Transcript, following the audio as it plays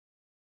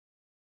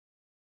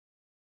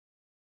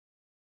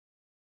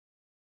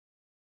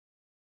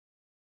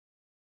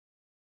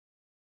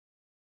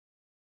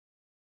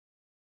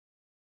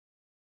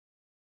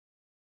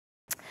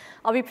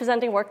I'll be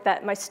presenting work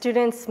that my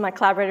students, my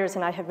collaborators,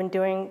 and I have been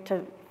doing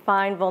to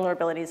find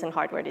vulnerabilities in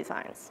hardware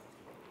designs.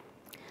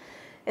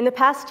 In the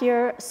past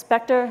year,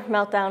 Spectre,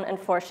 Meltdown, and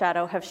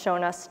Foreshadow have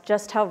shown us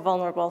just how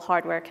vulnerable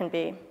hardware can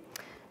be.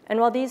 And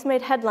while these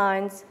made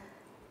headlines,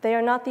 they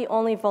are not the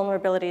only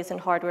vulnerabilities in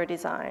hardware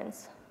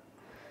designs.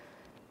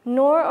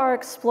 Nor are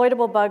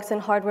exploitable bugs in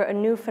hardware a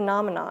new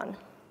phenomenon.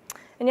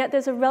 And yet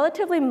there's a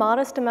relatively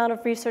modest amount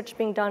of research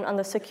being done on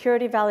the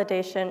security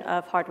validation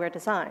of hardware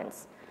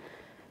designs.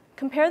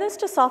 Compare this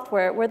to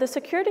software, where the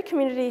security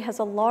community has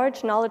a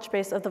large knowledge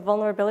base of the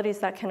vulnerabilities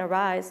that can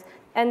arise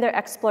and their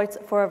exploits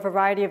for a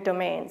variety of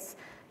domains: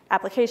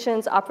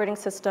 applications, operating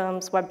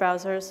systems, web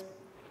browsers.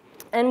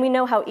 And we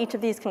know how each of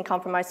these can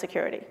compromise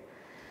security.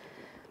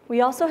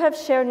 We also have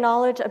shared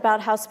knowledge about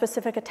how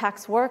specific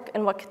attacks work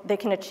and what they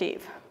can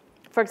achieve.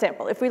 For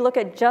example, if we look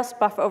at just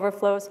buffer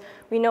overflows,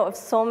 we know of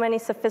so many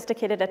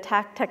sophisticated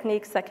attack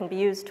techniques that can be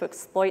used to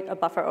exploit a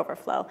buffer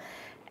overflow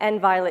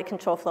and violate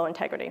control flow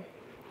integrity.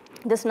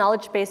 This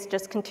knowledge base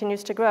just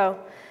continues to grow.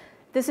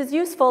 This is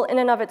useful in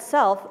and of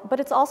itself, but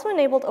it's also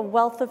enabled a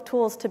wealth of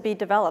tools to be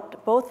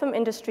developed, both from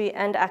industry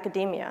and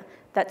academia,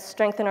 that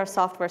strengthen our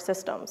software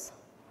systems.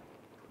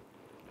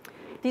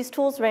 These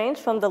tools range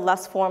from the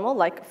less formal,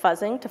 like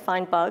fuzzing, to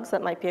find bugs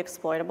that might be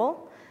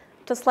exploitable,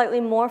 to slightly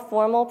more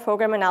formal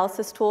program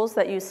analysis tools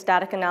that use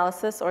static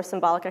analysis or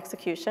symbolic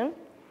execution,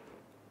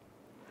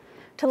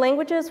 to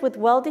languages with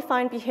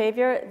well-defined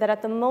behavior that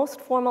at the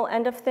most formal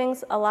end of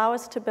things allow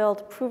us to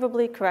build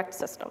provably correct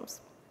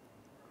systems.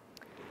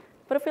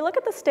 But if we look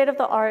at the state of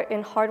the art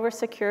in hardware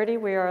security,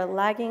 we are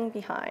lagging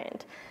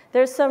behind.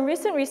 There's some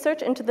recent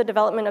research into the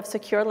development of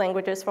secure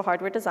languages for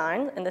hardware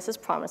design, and this is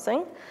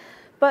promising.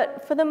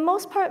 But for the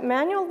most part,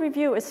 manual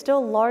review is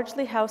still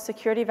largely how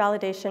security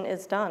validation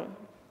is done.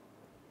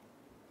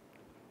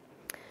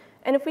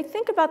 And if we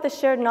think about the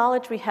shared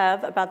knowledge we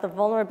have about the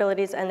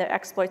vulnerabilities and their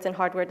exploits in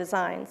hardware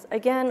designs,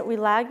 again, we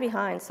lag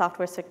behind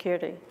software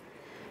security.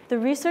 The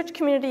research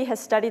community has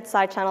studied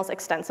side channels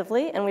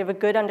extensively, and we have a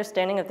good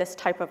understanding of this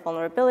type of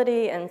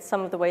vulnerability and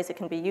some of the ways it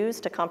can be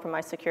used to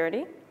compromise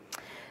security.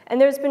 And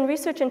there's been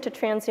research into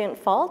transient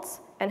faults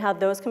and how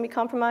those can be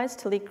compromised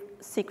to leak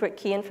secret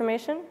key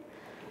information.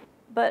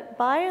 But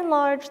by and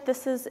large,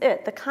 this is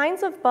it. The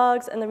kinds of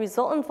bugs and the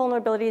resultant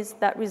vulnerabilities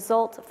that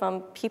result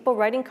from people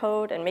writing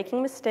code and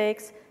making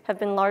mistakes have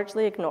been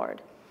largely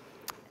ignored.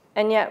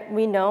 And yet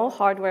we know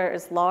hardware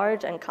is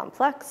large and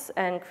complex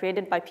and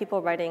created by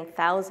people writing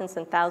thousands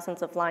and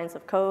thousands of lines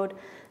of code.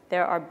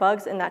 There are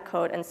bugs in that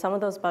code, and some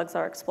of those bugs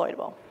are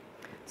exploitable.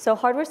 So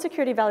hardware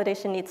security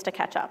validation needs to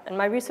catch up, and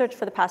my research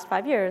for the past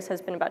 5 years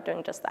has been about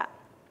doing just that.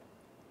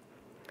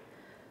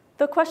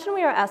 The question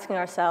we are asking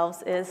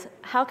ourselves is,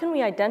 how can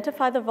we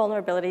identify the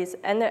vulnerabilities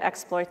and their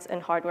exploits in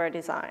hardware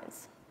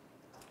designs?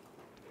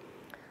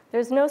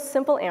 There's no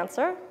simple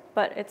answer,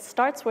 but it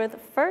starts with,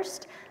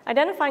 first,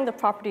 identifying the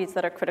properties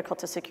that are critical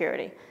to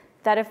security,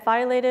 that if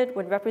violated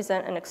would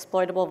represent an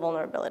exploitable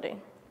vulnerability.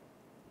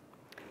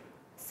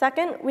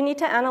 Second, we need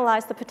to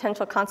analyze the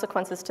potential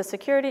consequences to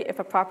security if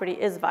a property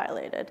is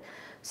violated,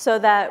 so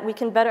that we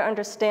can better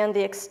understand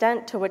the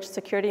extent to which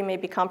security may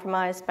be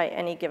compromised by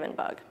any given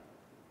bug.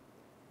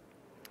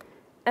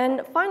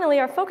 And finally,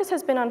 our focus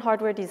has been on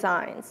hardware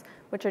designs,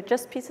 which are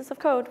just pieces of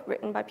code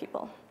written by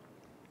people.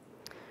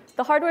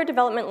 The hardware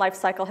development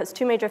lifecycle has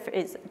two major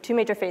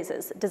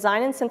phases,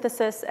 design and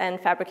synthesis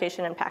and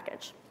fabrication and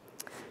package.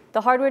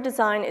 The hardware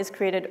design is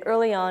created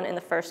early on in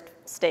the first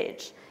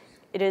stage.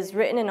 It is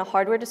written in a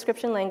hardware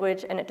description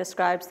language, and it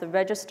describes the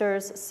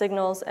registers,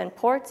 signals, and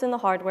ports in the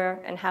hardware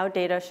and how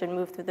data should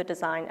move through the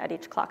design at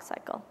each clock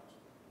cycle.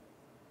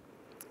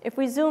 If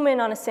we zoom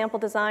in on a sample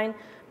design,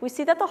 we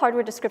see that the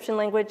hardware description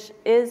language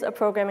is a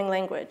programming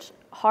language.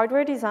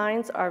 Hardware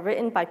designs are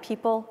written by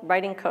people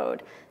writing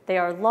code. They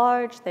are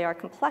large, they are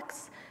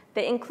complex,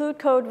 they include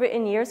code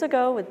written years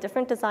ago with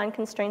different design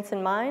constraints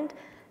in mind,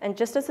 and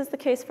just as is the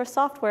case for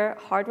software,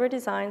 hardware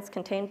designs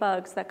contain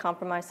bugs that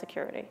compromise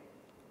security.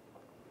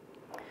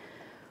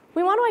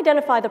 We want to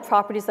identify the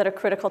properties that are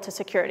critical to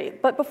security,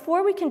 but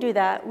before we can do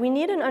that, we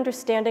need an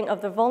understanding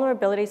of the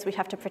vulnerabilities we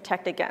have to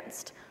protect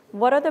against.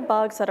 What are the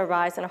bugs that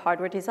arise in a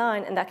hardware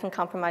design and that can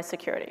compromise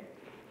security?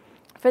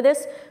 For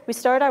this, we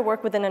started our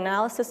work with an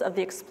analysis of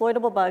the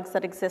exploitable bugs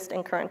that exist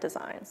in current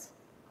designs.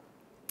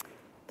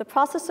 The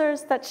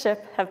processors that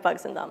ship have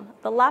bugs in them.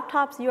 The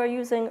laptops you are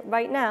using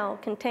right now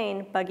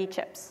contain buggy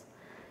chips.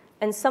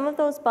 And some of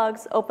those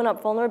bugs open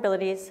up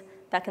vulnerabilities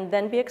that can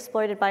then be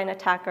exploited by an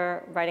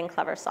attacker writing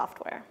clever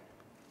software.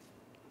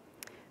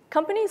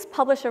 Companies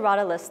publish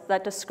errata lists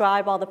that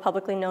describe all the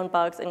publicly known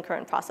bugs in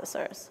current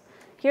processors.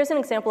 Here's an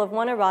example of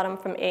one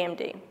erratum from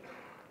AMD.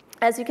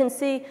 As you can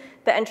see,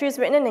 the entry is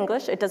written in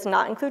English. It does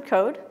not include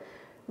code.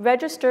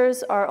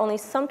 Registers are only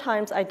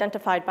sometimes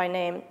identified by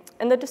name.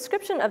 And the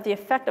description of the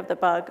effect of the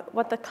bug,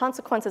 what the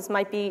consequences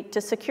might be to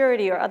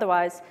security or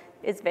otherwise,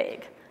 is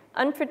vague.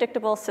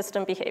 Unpredictable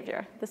system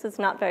behavior. This is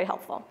not very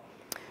helpful.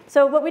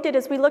 So what we did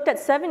is we looked at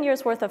 7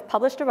 years' worth of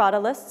published errata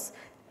lists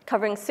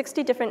covering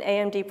 60 different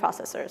AMD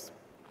processors.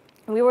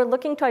 We were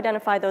looking to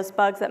identify those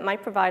bugs that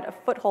might provide a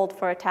foothold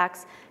for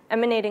attacks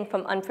emanating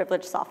from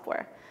unprivileged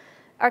software.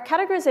 Our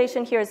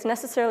categorization here is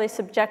necessarily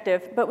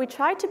subjective, but we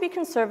tried to be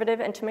conservative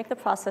and to make the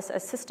process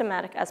as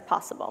systematic as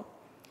possible.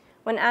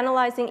 When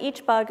analyzing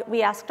each bug,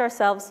 we asked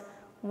ourselves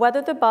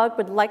whether the bug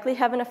would likely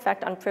have an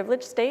effect on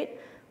privileged state,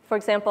 for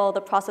example,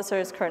 the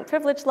processor's current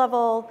privilege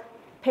level,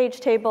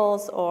 page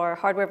tables, or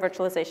hardware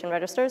virtualization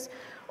registers,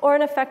 or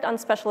an effect on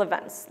special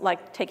events,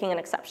 like taking an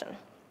exception.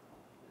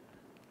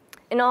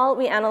 In all,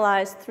 we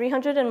analyzed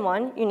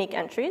 301 unique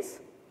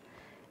entries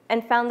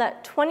and found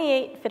that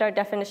 28 fit our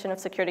definition of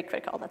security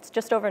critical. That's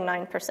just over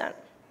 9%.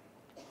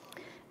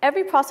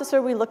 Every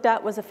processor we looked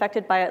at was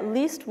affected by at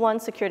least one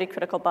security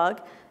critical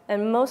bug,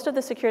 and most of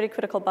the security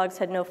critical bugs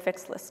had no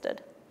fix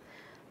listed.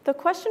 The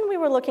question we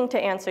were looking to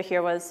answer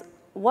here was,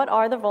 what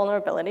are the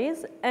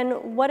vulnerabilities,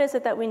 and what is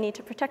it that we need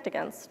to protect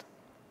against?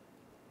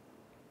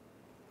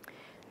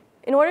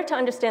 In order to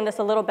understand this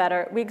a little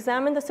better, we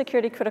examined the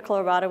security critical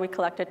errata we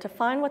collected to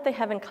find what they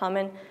have in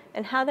common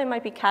and how they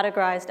might be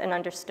categorized and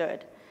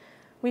understood.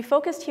 We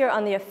focused here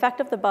on the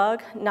effect of the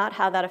bug, not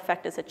how that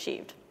effect is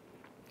achieved.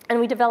 And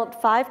we developed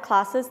 5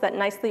 classes that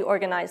nicely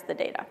organize the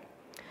data.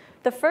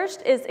 The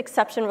first is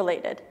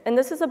exception-related, and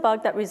this is a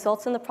bug that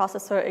results in the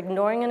processor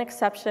ignoring an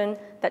exception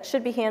that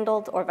should be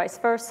handled, or vice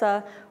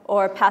versa,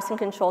 or passing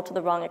control to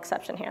the wrong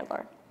exception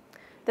handler.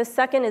 The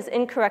second is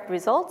incorrect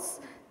results,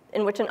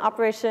 in which an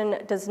operation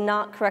does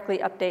not correctly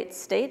update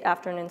state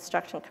after an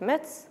instruction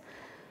commits.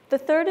 The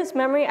third is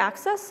memory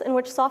access, in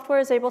which software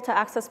is able to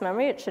access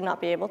memory it should not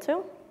be able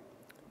to.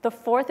 The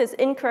fourth is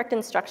incorrect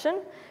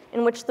instruction,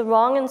 in which the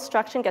wrong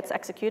instruction gets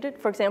executed.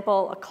 For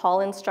example, a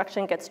call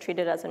instruction gets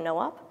treated as a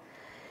no-op.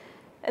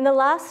 And the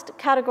last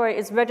category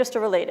is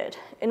register-related,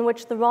 in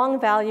which the wrong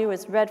value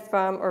is read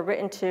from or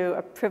written to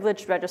a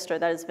privileged register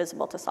that is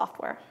visible to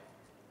software.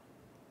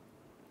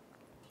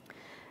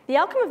 The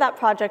outcome of that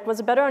project was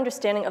a better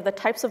understanding of the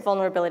types of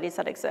vulnerabilities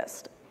that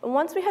exist. And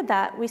once we had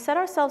that, we set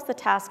ourselves the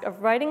task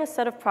of writing a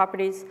set of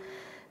properties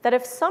that,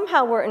 if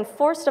somehow were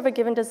enforced of a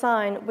given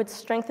design, would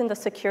strengthen the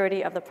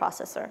security of the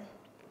processor.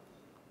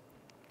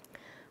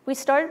 We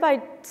started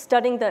by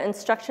studying the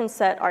instruction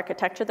set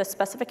architecture, the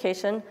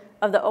specification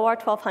of the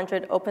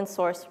OR1200 open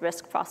source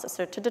RISC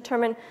processor, to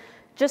determine,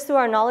 just through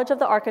our knowledge of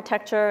the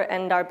architecture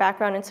and our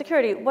background in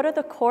security, what are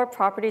the core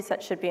properties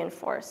that should be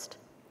enforced,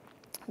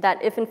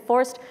 that, if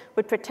enforced,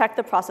 would protect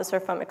the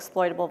processor from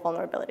exploitable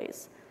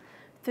vulnerabilities.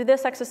 Through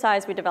this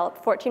exercise, we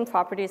developed 14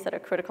 properties that are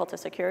critical to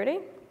security.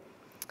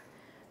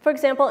 For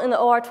example, in the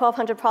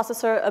OR1200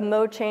 processor, a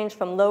mode change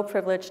from low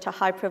privilege to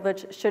high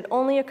privilege should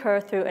only occur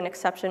through an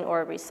exception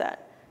or a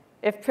reset.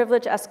 If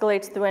privilege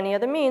escalates through any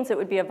other means, it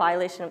would be a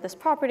violation of this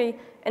property,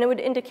 and it would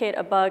indicate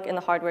a bug in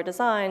the hardware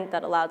design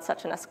that allowed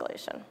such an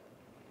escalation.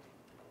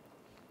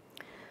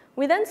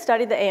 We then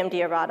studied the AMD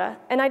errata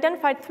and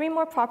identified 3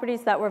 more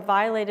properties that were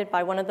violated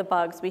by one of the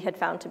bugs we had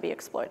found to be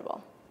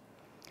exploitable.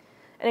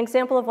 An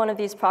example of one of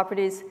these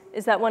properties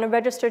is that when a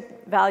registered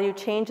value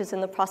changes in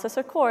the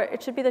processor core,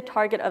 it should be the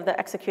target of the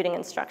executing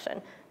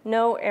instruction.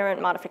 No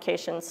errant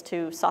modifications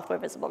to software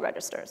visible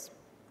registers.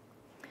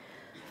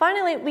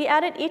 Finally, we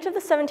added each of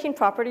the 17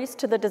 properties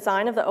to the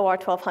design of the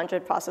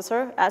OR1200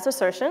 processor as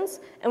assertions,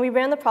 and we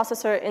ran the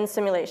processor in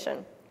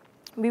simulation.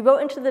 We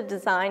wrote into the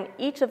design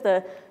each of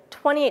the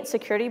 28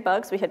 security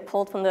bugs we had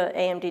pulled from the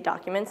AMD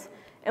documents,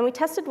 and we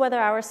tested whether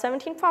our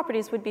 17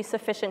 properties would be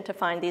sufficient to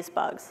find these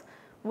bugs.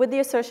 Would the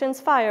assertions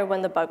fire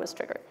when the bug was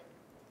triggered?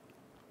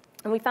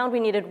 And we found we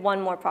needed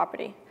 1 more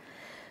property.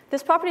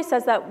 This property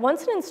says that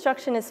once an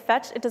instruction is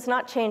fetched, it does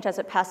not change as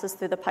it passes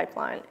through the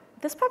pipeline.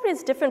 This property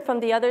is different from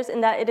the others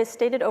in that it is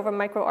stated over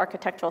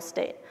microarchitectural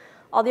state.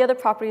 All the other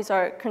properties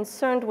are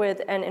concerned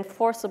with and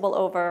enforceable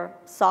over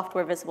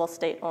software visible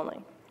state only.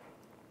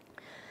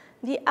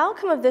 The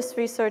outcome of this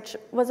research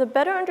was a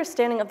better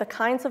understanding of the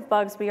kinds of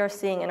bugs we are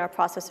seeing in our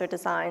processor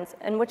designs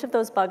and which of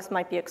those bugs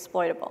might be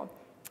exploitable,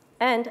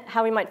 and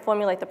how we might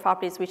formulate the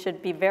properties we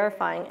should be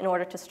verifying in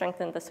order to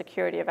strengthen the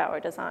security of our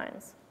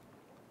designs.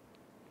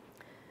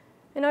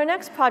 In our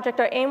next project,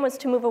 our aim was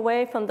to move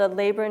away from the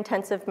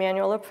labor-intensive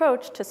manual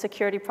approach to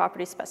security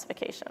property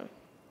specification.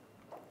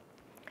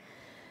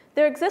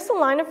 There exists a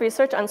line of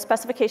research on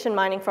specification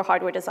mining for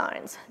hardware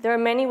designs. There are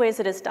many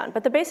ways it is done,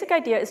 but the basic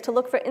idea is to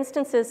look for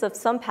instances of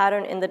some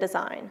pattern in the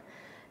design.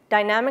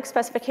 Dynamic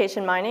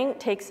specification mining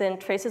takes in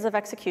traces of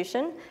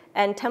execution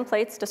and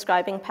templates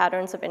describing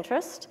patterns of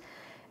interest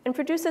and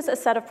produces a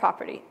set of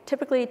property.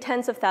 Typically,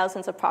 tens of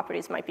thousands of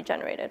properties might be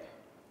generated.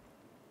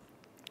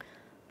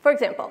 For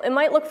example, it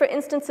might look for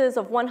instances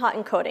of one-hot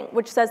encoding,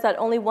 which says that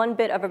only 1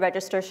 bit of a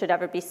register should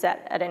ever be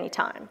set at any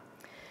time.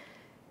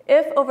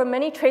 If, over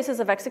many traces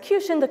of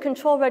execution, the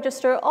control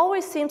register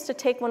always seems to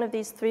take one of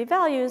these 3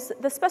 values,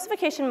 the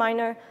specification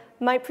miner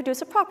might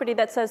produce a property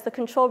that says the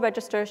control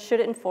register should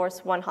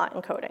enforce one-hot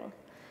encoding.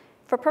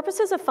 For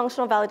purposes of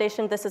functional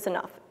validation, this is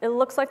enough. It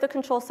looks like the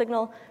control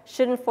signal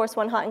should enforce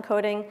one-hot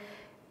encoding.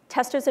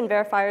 Testers and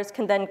verifiers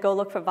can then go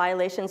look for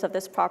violations of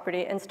this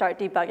property and start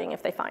debugging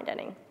if they find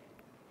any.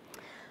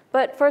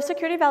 But for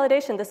security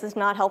validation, this is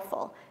not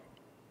helpful.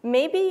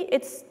 Maybe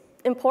it's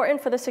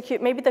important for the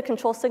maybe the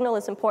control signal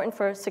is important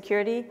for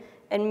security,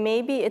 and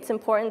maybe it's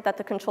important that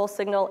the control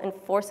signal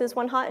enforces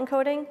one-hot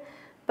encoding,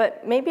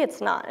 but maybe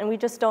it's not, and we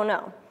just don't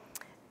know.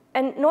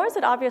 And nor is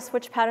it obvious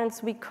which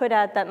patterns we could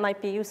add that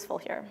might be useful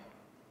here.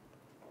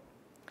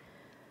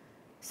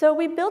 So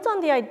we built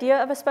on the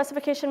idea of a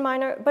specification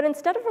miner, but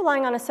instead of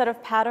relying on a set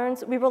of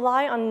patterns, we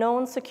rely on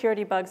known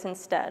security bugs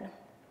instead.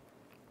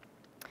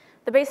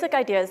 The basic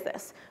idea is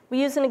this.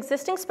 We use an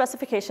existing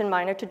specification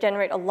miner to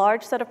generate a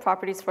large set of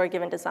properties for a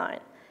given design.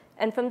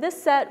 And from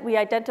this set, we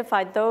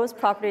identify those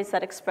properties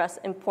that express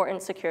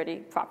important security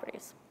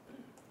properties.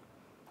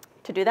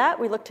 To do that,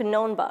 we look to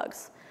known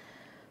bugs.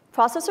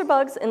 Processor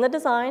bugs in the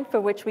design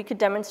for which we could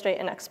demonstrate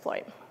an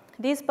exploit.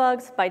 These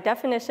bugs, by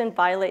definition,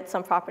 violate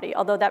some property,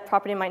 although that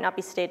property might not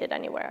be stated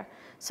anywhere.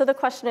 So the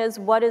question is,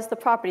 what is the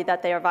property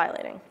that they are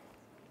violating?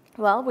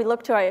 Well, we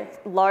look to a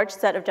large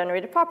set of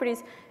generated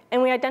properties,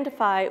 and we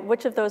identify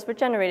which of those were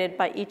generated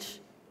by each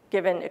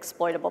given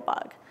exploitable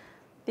bug.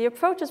 The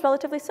approach is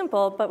relatively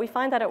simple, but we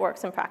find that it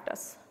works in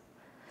practice.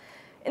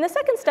 In the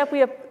second step,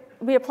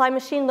 we apply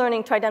machine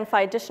learning to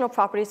identify additional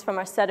properties from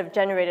our set of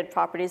generated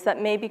properties that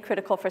may be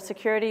critical for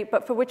security,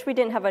 but for which we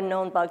didn't have a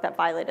known bug that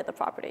violated the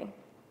property.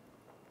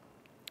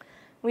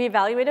 We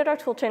evaluated our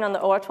toolchain on the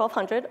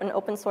OR1200, an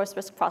open source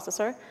RISC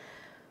processor.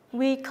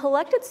 We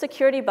collected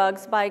security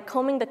bugs by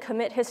combing the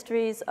commit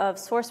histories of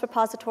source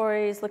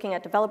repositories, looking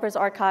at developers'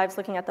 archives,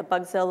 looking at the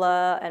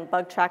Bugzilla and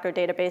bug tracker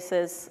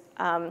databases,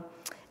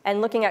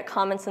 and looking at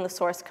comments in the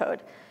source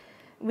code.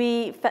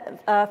 We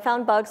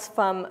found bugs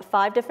from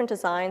 5 different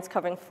designs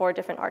covering 4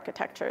 different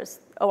architectures: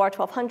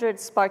 OR1200,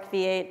 Spark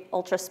v8,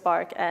 Ultra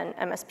Spark, and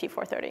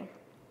MSP430.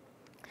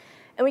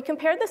 And we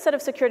compared the set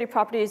of security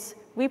properties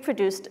we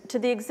produced to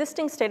the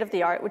existing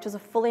state-of-the-art, which is a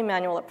fully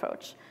manual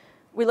approach.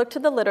 We looked to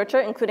the literature,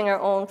 including our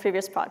own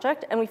previous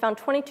project, and we found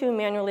 22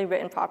 manually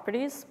written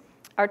properties.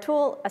 Our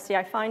tool,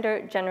 SCI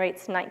Finder,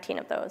 generates 19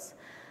 of those.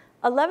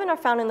 11 are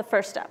found in the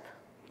first step.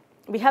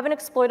 We have an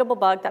exploitable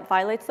bug that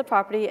violates the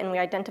property, and we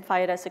identify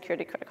it as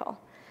security critical.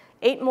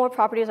 8 more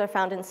properties are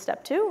found in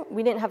step 2.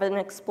 We didn't have an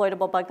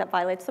exploitable bug that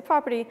violates the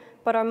property,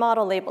 but our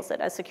model labels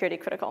it as security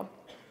critical.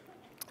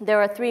 There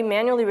are 3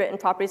 manually written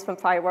properties from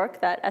prior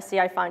work that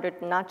SCI Finder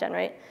did not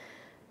generate.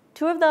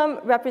 2 of them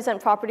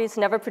represent properties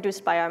never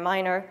produced by our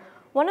miner.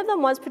 One of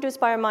them was produced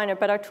by our miner,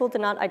 but our tool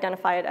did not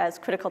identify it as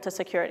critical to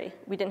security.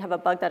 We didn't have a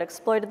bug that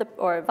exploited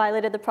or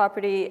violated the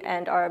property,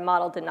 and our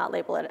model did not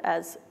label it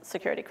as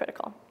security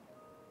critical.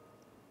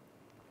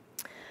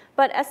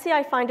 But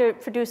SCI Finder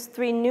produced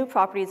 3 new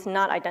properties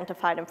not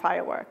identified in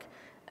prior work.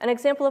 An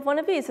example of one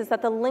of these is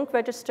that the link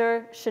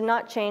register should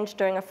not change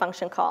during a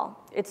function call.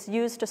 It's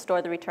used to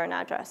store the return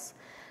address.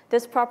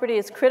 This property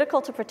is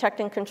critical to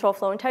protecting control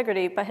flow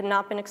integrity, but had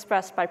not been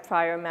expressed by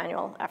prior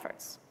manual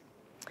efforts.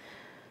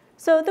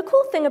 So the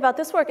cool thing about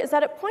this work is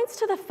that it points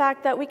to the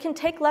fact that we can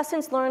take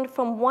lessons learned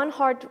from one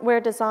hardware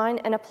design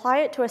and apply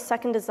it to a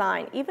second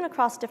design, even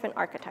across different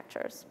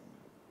architectures.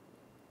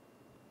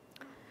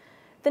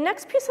 The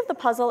next piece of the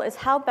puzzle is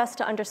how best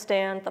to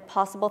understand the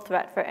possible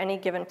threat for any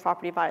given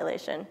property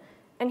violation.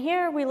 And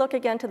here we look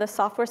again to the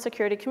software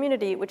security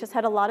community, which has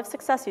had a lot of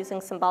success using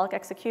symbolic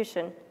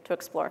execution to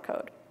explore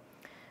code.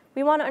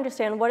 We want to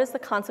understand what is the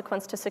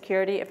consequence to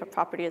security if a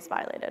property is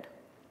violated.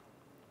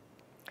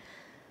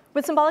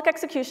 With symbolic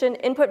execution,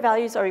 input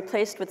values are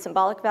replaced with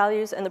symbolic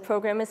values, and the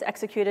program is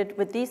executed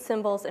with these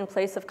symbols in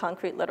place of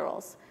concrete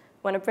literals.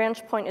 When a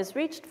branch point is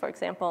reached, for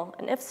example,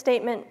 an if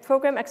statement,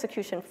 program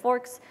execution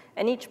forks,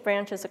 and each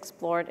branch is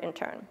explored in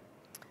turn.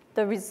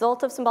 The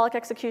result of symbolic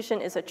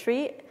execution is a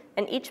tree,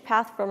 and each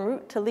path from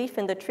root to leaf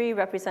in the tree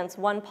represents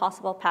one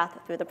possible path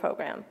through the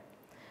program.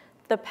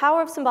 The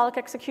power of symbolic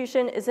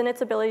execution is in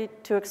its ability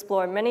to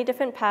explore many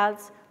different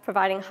paths,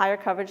 providing higher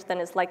coverage than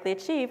is likely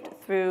achieved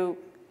through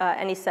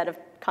any set of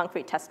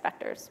concrete test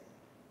vectors.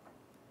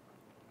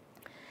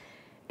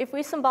 If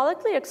we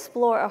symbolically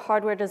explore a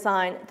hardware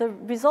design, the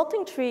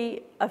resulting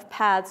tree of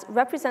paths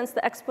represents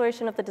the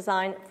exploration of the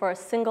design for a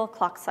single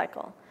clock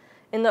cycle.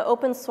 In the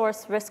open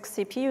source RISC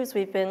CPUs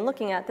we've been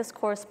looking at, this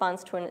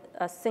corresponds to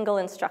a single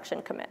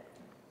instruction commit.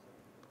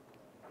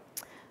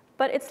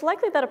 But it's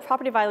likely that a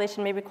property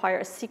violation may require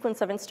a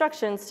sequence of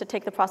instructions to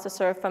take the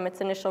processor from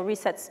its initial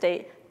reset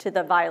state to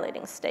the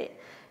violating state.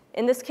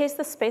 In this case,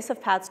 the space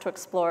of paths to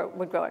explore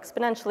would grow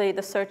exponentially.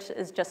 The search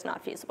is just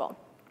not feasible.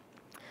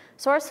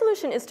 So our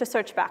solution is to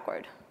search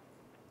backward.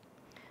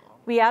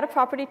 We add a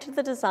property to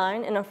the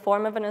design in the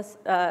form of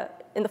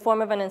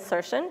an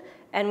insertion,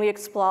 and we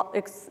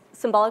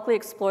symbolically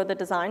explore the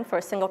design for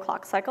a single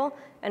clock cycle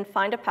and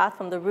find a path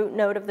from the root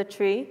node of the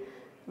tree,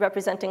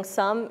 representing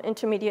some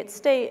intermediate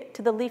state,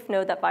 to the leaf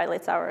node that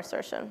violates our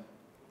assertion.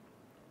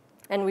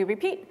 And we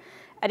repeat.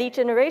 At each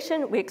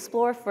iteration, we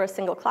explore for a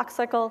single clock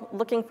cycle,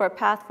 looking for a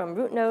path from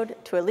root node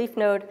to a leaf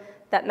node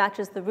that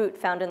matches the root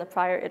found in the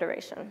prior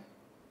iteration.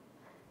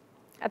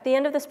 At the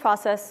end of this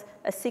process,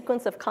 a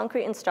sequence of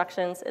concrete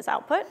instructions is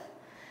output.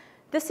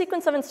 This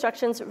sequence of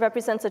instructions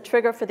represents a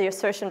trigger for the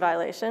assertion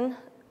violation.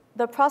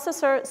 the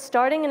processor,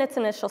 starting in its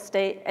initial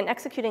state and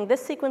executing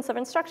this sequence of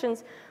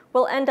instructions,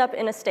 will end up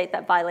in a state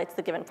that violates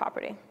the given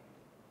property.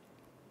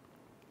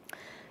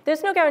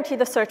 There's no guarantee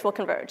the search will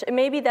converge. It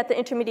may be that the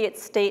intermediate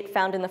state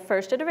found in the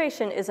first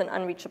iteration is an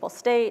unreachable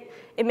state.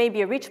 It may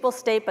be a reachable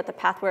state, but the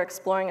path we're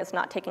exploring is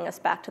not taking us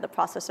back to the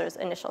processor's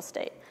initial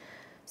state.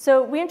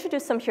 So we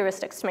introduced some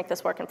heuristics to make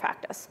this work in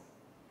practice.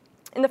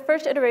 In the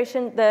first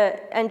iteration, the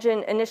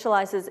engine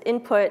initializes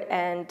input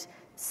and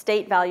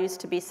state values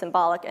to be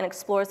symbolic and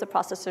explores the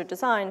processor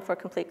design for a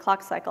complete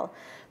clock cycle.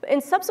 But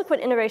in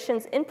subsequent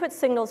iterations, input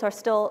signals are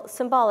still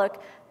symbolic,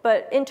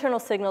 but internal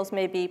signals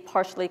may be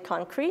partially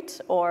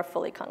concrete or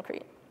fully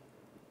concrete.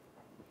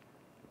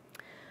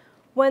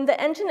 When the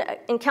engine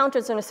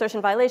encounters an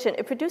assertion violation,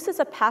 it produces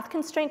a path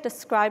constraint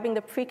describing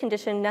the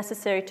precondition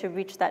necessary to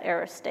reach that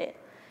error state.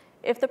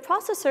 If the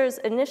processor's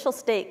initial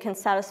state can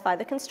satisfy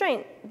the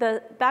constraint,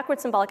 the backward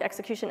symbolic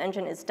execution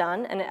engine is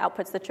done, and it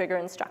outputs the trigger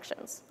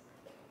instructions.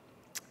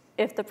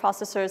 If the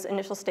processor's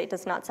initial state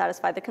does not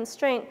satisfy the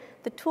constraint,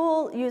 the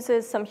tool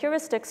uses some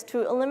heuristics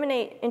to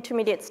eliminate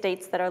intermediate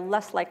states that are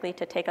less likely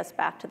to take us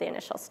back to the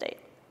initial state.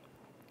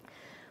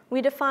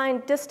 We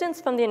define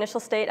distance from the initial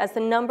state as the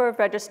number of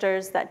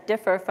registers that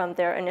differ from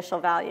their initial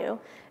value.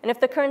 And if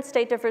the current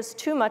state differs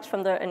too much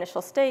from the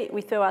initial state,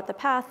 we throw out the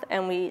path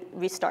and we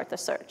restart the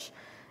search.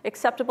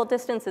 Acceptable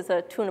distance is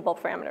a tunable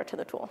parameter to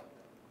the tool.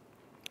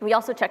 We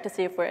also check to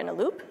see if we're in a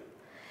loop.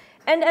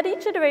 And at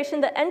each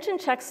iteration, the engine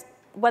checks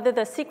whether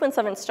the sequence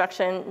of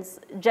instructions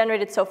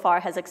generated so far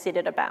has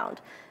exceeded a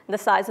bound. The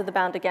size of the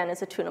bound, again,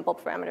 is a tunable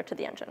parameter to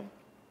the engine.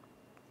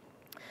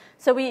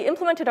 So we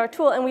implemented our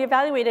tool, and we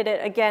evaluated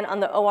it again on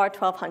the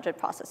OR1200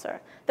 processor.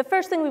 The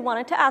first thing we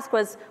wanted to ask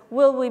was,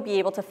 will we be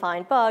able to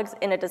find bugs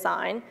in a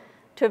design?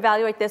 To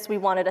evaluate this, we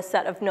wanted a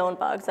set of known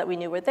bugs that we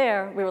knew were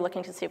there. We were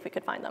looking to see if we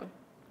could find them.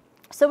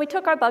 So we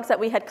took our bugs that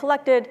we had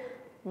collected,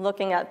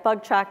 looking at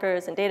bug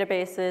trackers and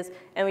databases,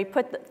 and we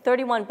put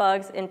 31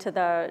 bugs into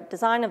the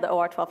design of the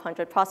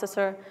OR1200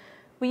 processor.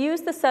 We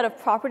used the set of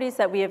properties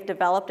that we have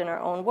developed in our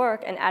own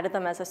work and added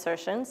them as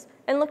assertions,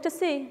 and looked to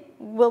see,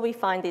 will we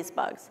find these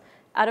bugs?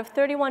 Out of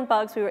 31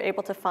 bugs, we were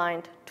able to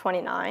find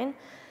 29.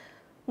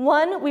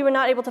 One we were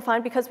not able to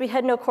find because we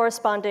had no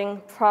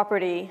corresponding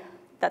property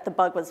that the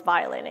bug was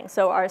violating.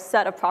 So our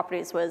set of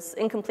properties was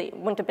incomplete.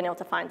 Wouldn't have been able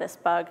to find this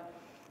bug.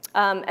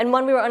 And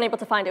one we were unable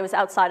to find, it was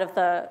outside of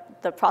the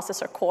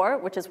processor core,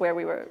 which is where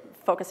we were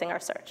focusing our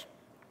search.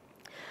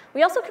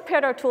 We also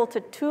compared our tool to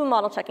two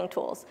model checking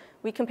tools.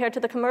 We compared to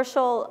the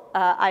commercial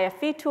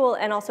IFV tool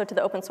and also to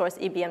the open source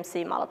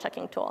EBMC model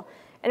checking tool.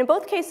 And in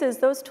both cases,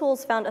 those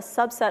tools found a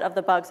subset of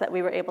the bugs that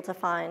we were able to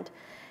find.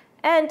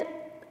 And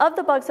of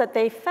the bugs that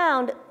they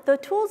found, the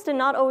tools did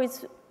not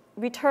always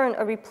return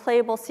a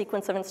replayable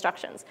sequence of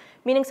instructions,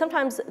 meaning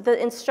sometimes the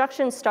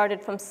instructions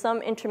started from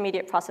some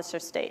intermediate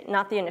processor state,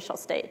 not the initial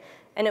state.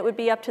 And it would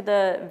be up to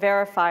the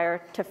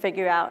verifier to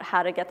figure out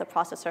how to get the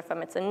processor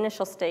from its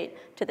initial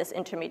state to this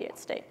intermediate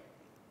state.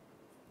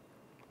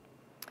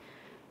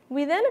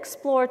 We then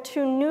explored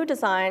two new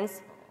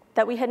designs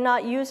that we had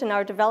not used in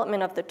our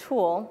development of the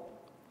tool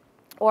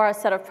or our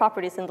set of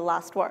properties in the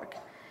last work.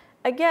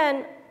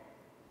 Again,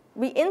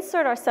 we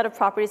insert our set of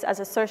properties as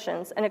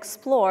assertions and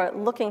explore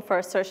looking for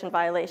assertion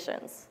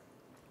violations.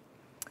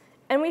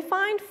 And we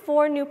find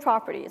 4 new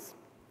properties.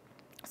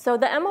 So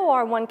the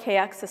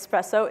MOR1KX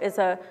Espresso is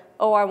a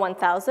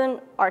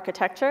OR1000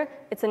 architecture.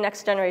 It's a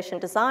next generation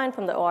design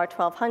from the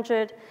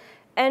OR1200.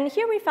 And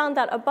here we found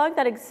that a bug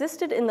that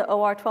existed in the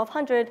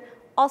OR1200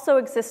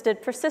 also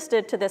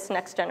persisted to this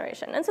next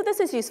generation. And so this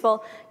is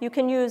useful. You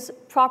can use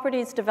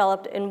properties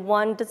developed in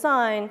one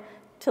design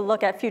to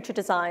look at future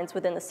designs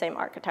within the same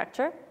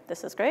architecture.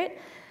 This is great.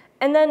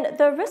 And then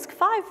the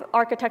RISC-V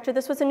architecture,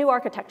 this was a new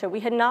architecture. We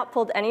had not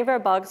pulled any of our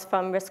bugs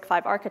from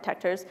RISC-V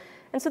architectures.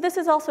 And so this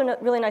is also a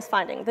really nice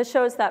finding. This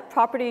shows that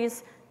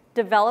properties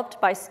developed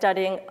by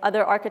studying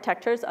other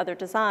architectures, other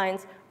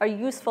designs, are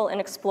useful in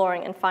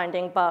exploring and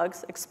finding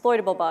bugs,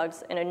 exploitable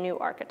bugs, in a new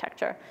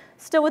architecture,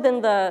 still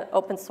within the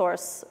open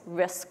source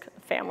RISC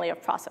family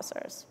of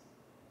processors.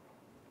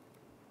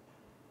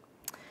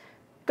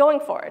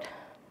 Going forward,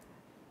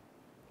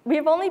 we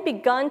have only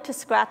begun to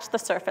scratch the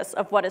surface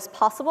of what is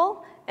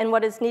possible and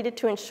what is needed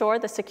to ensure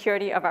the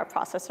security of our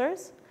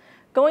processors.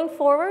 Going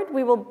forward,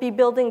 we will be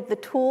building the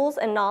tools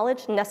and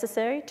knowledge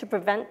necessary to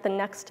prevent the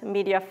next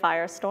media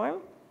firestorm.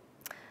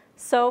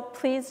 So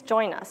please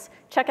join us.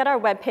 Check out our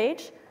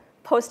webpage.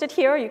 Post it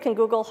here. You can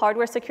Google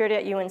hardware security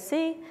at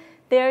UNC.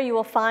 There you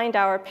will find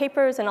our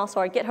papers and also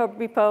our GitHub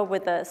repo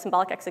with the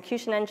symbolic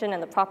execution engine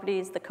and the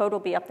properties. The code will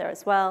be up there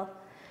as well.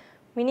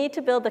 We need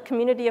to build a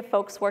community of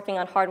folks working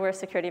on hardware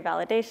security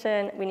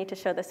validation. We need to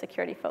show the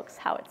security folks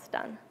how it's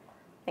done.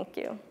 Thank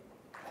you.